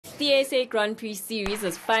The ASA Grand Prix Series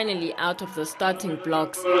is finally out of the starting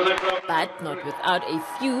blocks, but not without a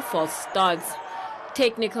few false starts.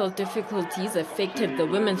 Technical difficulties affected the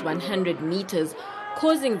women's 100 meters,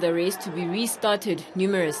 causing the race to be restarted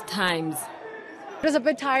numerous times. It was a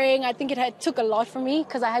bit tiring. I think it took a lot for me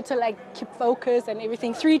because I had to keep focus and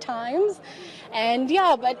everything 3 times. And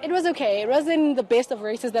yeah, but it was okay. It wasn't the best of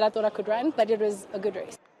races that I thought I could run, but it was a good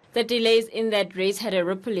race. The delays in that race had a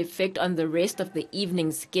ripple effect on the rest of the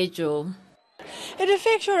evening schedule. It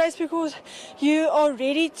affects your race because you are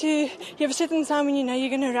ready to, you have a certain time when you know you're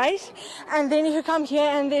going to race, and then if you come here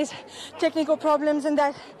and there's technical problems and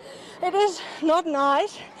that, it is not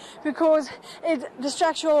nice because it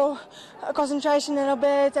distracts your concentration a little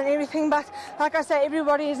bit and everything, but like I say,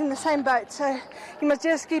 everybody is in the same boat, so you must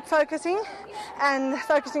just keep focusing and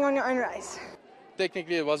focusing on your own race.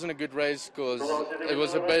 Technically, it wasn't a good race because it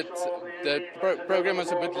was the program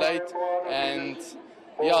was a bit late, and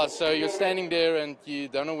yeah, so you're standing there and you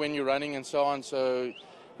don't know when you're running and so on. So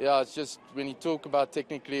yeah, it's just when you talk about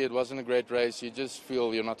technically it wasn't a great race, you just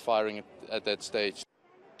feel you're not firing at that stage.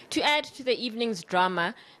 To add to the evening's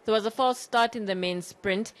drama, there was a false start in the men's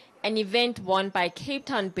sprint, an event won by Cape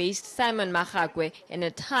Town-based Simon Magakwe in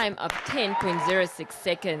a time of 10.06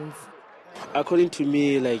 seconds. According to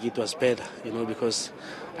me, it was better, because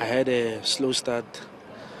I had a slow start.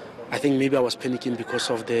 I think maybe I was panicking because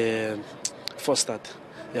of the first start.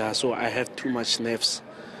 Yeah, so I have too much nerves.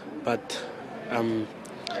 But I'm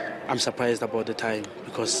surprised about the time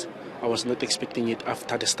because I was not expecting it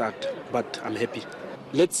after the start. But I'm happy.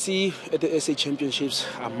 Let's see at the SA Championships.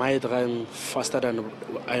 I might run faster than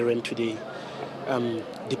I ran today,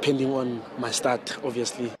 depending on my start,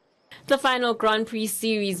 obviously. The final Grand Prix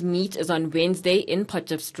Series meet is on Wednesday in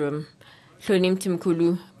Potchefstroom. Hloni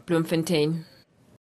Mtimkulu, Bloemfontein.